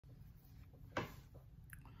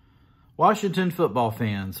Washington football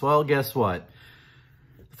fans, well, guess what?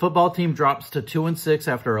 The football team drops to 2-6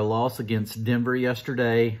 after a loss against Denver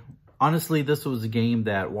yesterday. Honestly, this was a game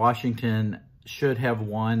that Washington should have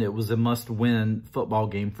won. It was a must-win football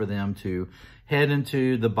game for them to head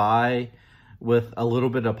into the bye with a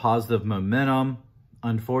little bit of positive momentum.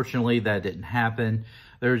 Unfortunately, that didn't happen.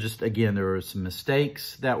 There were some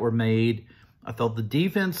mistakes that were made. I felt the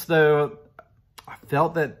defense, though, I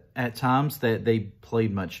felt that at times that they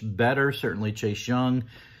played much better. Certainly Chase Young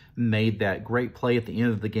made that great play at the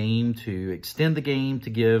end of the game to extend the game, to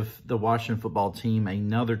give the Washington football team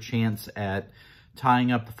another chance at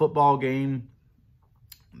tying up the football game.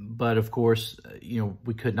 But, of course,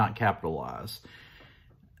 we could not capitalize.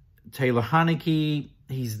 Taylor Heinicke,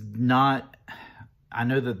 he's not... I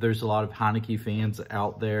know that there's a lot of Heinicke fans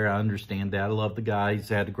out there. I understand that. I love the guy. He's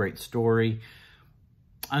had a great story.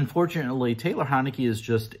 Unfortunately, Taylor Heinicke is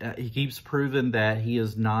he keeps proving that he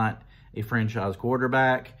is not a franchise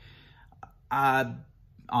quarterback.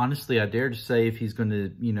 Honestly, I dare to say if he's going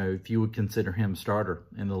to, if you would consider him a starter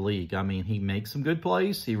in the league. I mean, he makes some good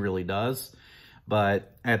plays. He really does.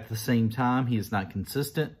 But at the same time, he is not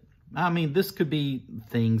consistent. I mean, this could be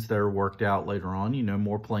things that are worked out later on,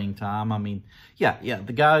 more playing time. I mean, yeah,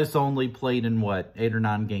 the guy's only played in, 8 or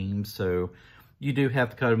 9 games, so you do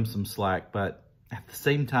have to cut him some slack. But at the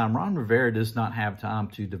same time, Ron Rivera does not have time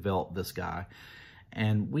to develop this guy.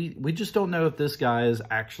 And we just don't know if this guy is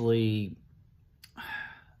actually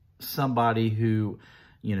somebody who,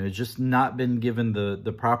 just not been given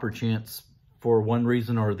the proper chance for one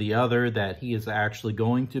reason or the other, that he is actually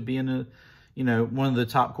going to be in one of the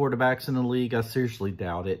top quarterbacks in the league. I seriously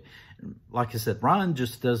doubt it. Like I said, Ron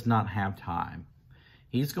just does not have time.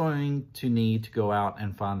 He's going to need to go out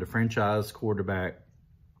and find a franchise quarterback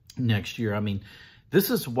next year. I mean, this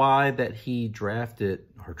is why that he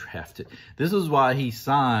this is why he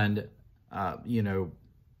signed,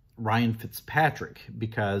 Ryan Fitzpatrick,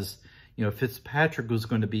 because, Fitzpatrick was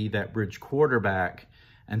going to be that bridge quarterback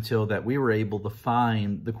until that we were able to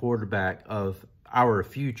find the quarterback of our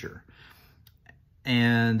future.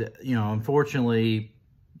 And, unfortunately,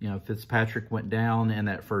 Fitzpatrick went down in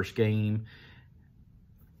that first game.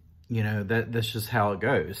 That's just how it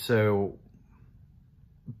goes. So,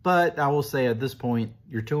 but I will say at this point,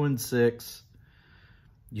 you're 2-6.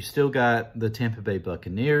 You still got the Tampa Bay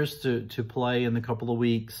Buccaneers to play in a couple of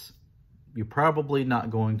weeks. You're probably not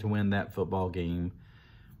going to win that football game.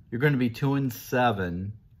 You're going to be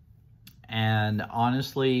 2-7. And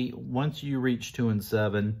honestly, once you reach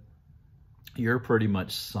 2-7, you're pretty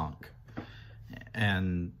much sunk.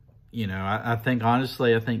 And, I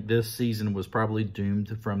think this season was probably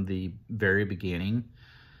doomed from the very beginning.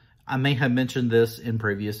 I may have mentioned this in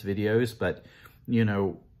previous videos, but,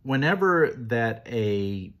 whenever that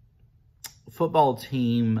a football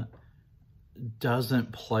team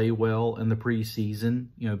doesn't play well in the preseason,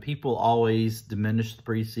 people always diminish the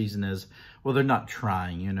preseason as, well, they're not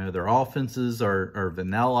trying. Their offenses are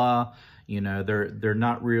vanilla. They're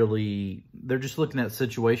not really, they're just looking at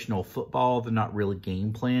situational football. They're not really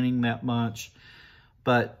game planning that much.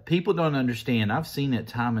 But people don't understand. I've seen it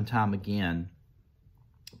time and time again.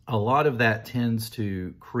 A lot of that tends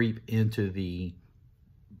to creep into the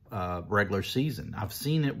regular season. I've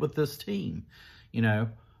seen it with this team.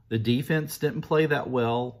 The defense didn't play that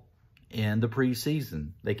well in the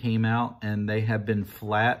preseason. They came out and they have been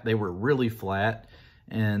flat. They were really flat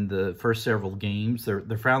in the first several games.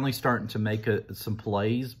 They're finally starting to make some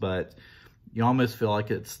plays, but you almost feel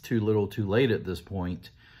like it's too little too late at this point.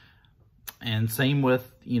 And same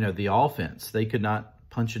with, the offense. They could not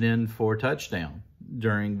punch it in for a touchdown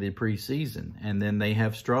during the preseason, and then they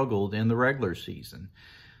have struggled in the regular season.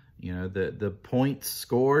 The points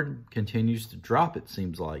scored continues to drop, it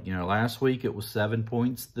seems like. Last week it was 7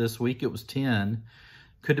 points. This week it was 10.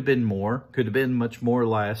 Could have been more. Could have been much more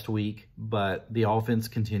last week, but the offense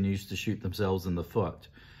continues to shoot themselves in the foot.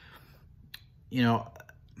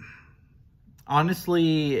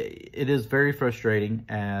 Honestly, it is very frustrating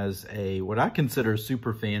as what I consider a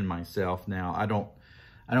super fan myself now. I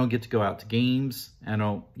don't get to go out to games. I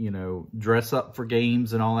don't, dress up for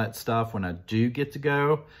games and all that stuff when I do get to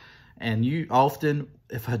go. And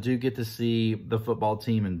if I do get to see the football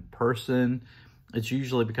team in person, it's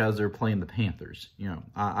usually because they're playing the Panthers.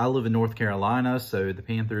 I live in North Carolina, so the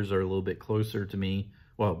Panthers are a little bit closer to me.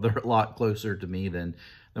 Well, they're a lot closer to me than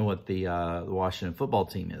what the Washington football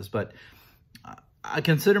team is. But I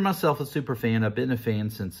consider myself a super fan. I've been a fan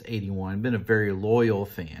since '81. Been a very loyal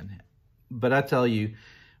fan. But I tell you,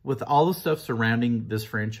 with all the stuff surrounding this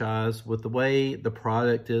franchise, with the way the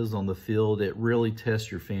product is on the field, it really tests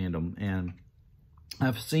your fandom. And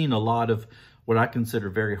I've seen a lot of what I consider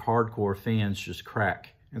very hardcore fans just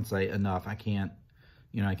crack and say, enough, I can't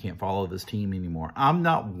follow this team anymore. I'm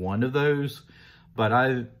not one of those, but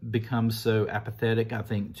I've become so apathetic, I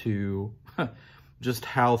think, to just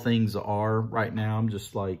how things are right now. I'm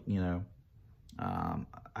just like,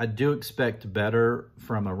 I do expect better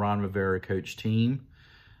from a Ron Rivera coach team.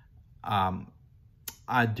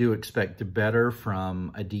 I do expect better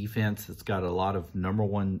from a defense that's got a lot of number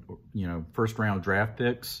one, first round draft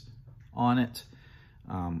picks on it.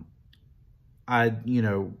 I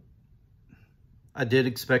did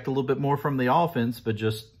expect a little bit more from the offense, but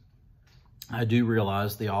I do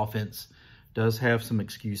realize the offense does have some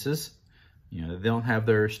excuses. They don't have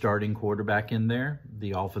their starting quarterback in there.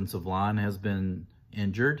 The offensive line has been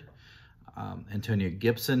injured. Antonio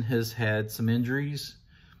Gibson has had some injuries.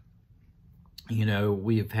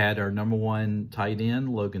 We have had our number one tight end,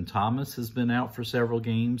 Logan Thomas, has been out for several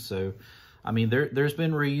games. So, I mean, there's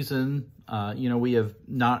been reason. We have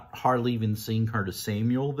not hardly even seen Curtis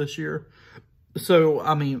Samuel this year. So,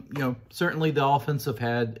 I mean, certainly the offense have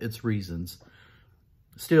had its reasons.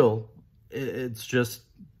 Still, it's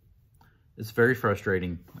very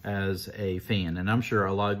frustrating as a fan. And I'm sure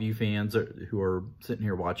a lot of you fans who are sitting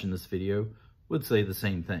here watching this video would say the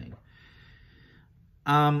same thing.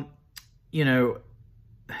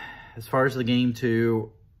 As far as the game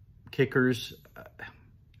too, kickers,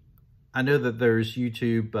 I know that there's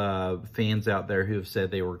YouTube fans out there who have said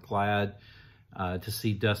they were glad to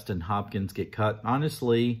see Dustin Hopkins get cut.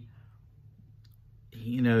 Honestly,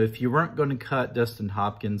 if you weren't going to cut Dustin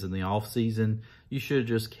Hopkins in the offseason, you should have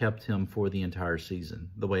just kept him for the entire season,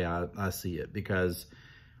 the way I see it, because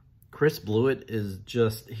Chris Blewett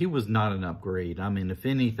he was not an upgrade. I mean, if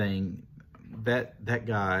anything, that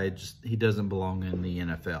guy, he doesn't belong in the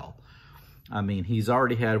NFL. I mean, he's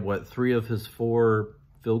already had, 3 of his 4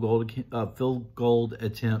 field goal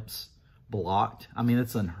attempts blocked. I mean,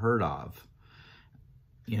 it's unheard of,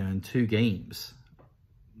 in 2 games.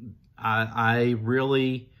 I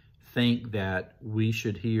really think that we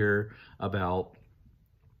should hear about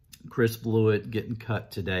Chris Blewett getting cut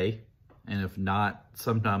today. And if not,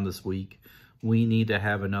 sometime this week, we need to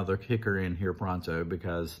have another kicker in here pronto,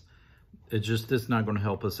 because it's not going to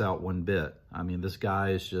help us out one bit. I mean, this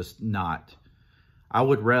guy is just not. I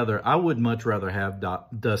would much rather have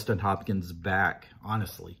Dustin Hopkins back,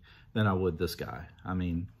 honestly, than I would this guy. I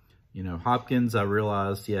mean, Hopkins, I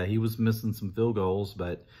realized, yeah, he was missing some field goals,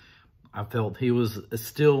 but I felt he was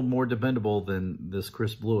still more dependable than this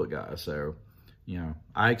Chris Blewett guy. So,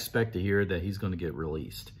 I expect to hear that he's going to get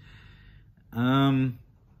released. I'm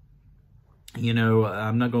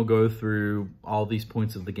not going to go through all these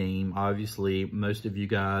points of the game. Obviously, most of you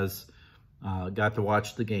guys got to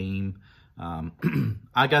watch the game.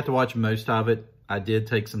 I got to watch most of it. I did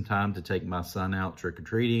take some time to take my son out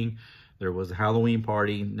trick-or-treating. There was a Halloween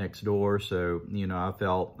party next door, so, I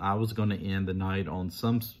felt I was going to end the night on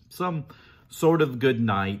some sort of good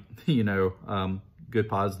night, good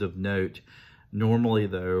positive note. Normally,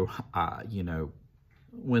 though,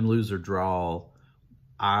 win, lose, or draw,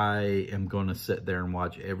 I am going to sit there and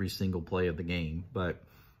watch every single play of the game. But,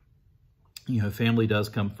 family does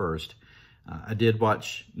come first. I did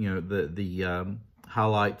watch, the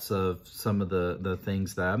highlights of some of the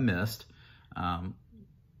things that I missed.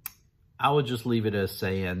 I would just leave it as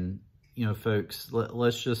saying, folks,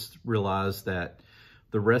 let's just realize that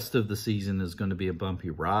the rest of the season is going to be a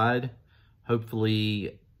bumpy ride.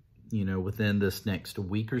 Hopefully, within this next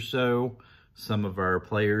week or so, some of our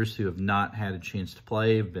players who have not had a chance to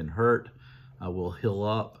play, have been hurt, will heal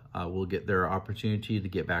up. Will get their opportunity to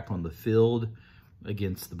get back on the field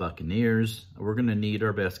against the Buccaneers. We're going to need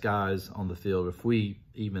our best guys on the field if we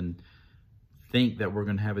even think that we're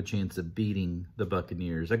going to have a chance of beating the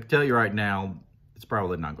Buccaneers. I can tell you right now, it's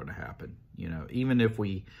probably not going to happen. Even if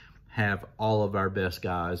we have all of our best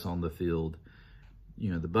guys on the field,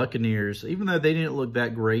 the Buccaneers, even though they didn't look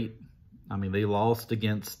that great, I mean, they lost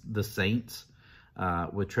against the Saints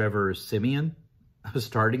with Trevor Siemian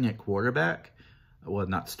starting at quarterback. Well,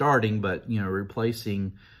 not starting, but,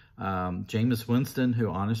 replacing Jameis Winston, who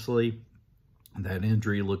honestly, that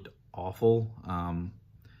injury looked awful.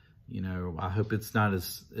 I hope it's not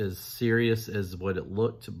as serious as what it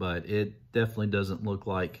looked, but it definitely doesn't look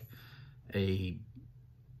like a,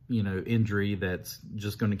 injury that's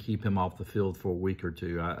just going to keep him off the field for a week or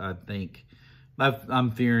two. I think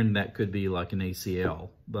I'm fearing that could be like an ACL,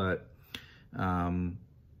 but,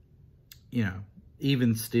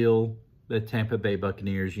 even still, the Tampa Bay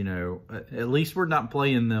Buccaneers, at least we're not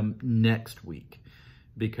playing them next week,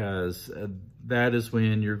 because that is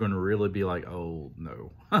when you're going to really be like, oh,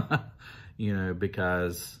 no,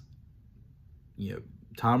 because, you know,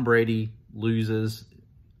 Tom Brady loses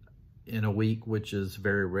in a week, which is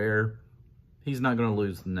very rare, he's not going to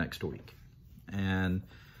lose the next week. And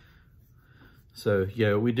so,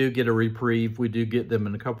 yeah, we do get a reprieve. We do get them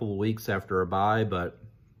in a couple of weeks after a bye, but,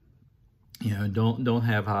 you know, don't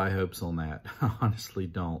have high hopes on that. Honestly,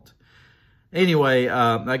 don't. Anyway,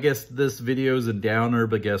 I guess this video is a downer,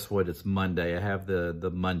 but guess what? It's Monday. I have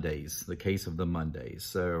the Mondays, the case of the Mondays.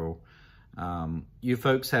 So you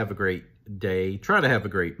folks have a great day. Try to have a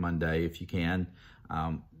great Monday if you can.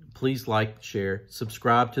 Please like, share,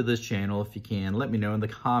 subscribe to this channel if you can. Let me know in the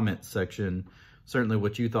comments section certainly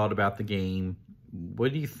what you thought about the game.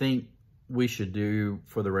 What do you think we should do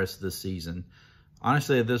for the rest of the season?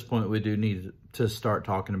 Honestly, at this point, we do need to start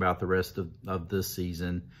talking about the rest of this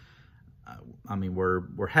season. I mean,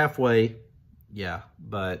 we're halfway, yeah,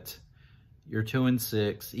 but you're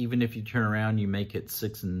 2-6. Even if you turn around, you make it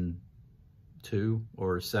 6-2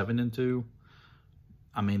 or 7-2.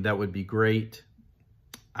 I mean, that would be great.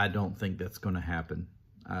 I don't think that's going to happen.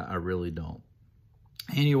 I really don't.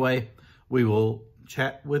 Anyway, we will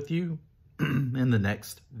chat with you in the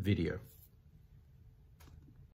next video.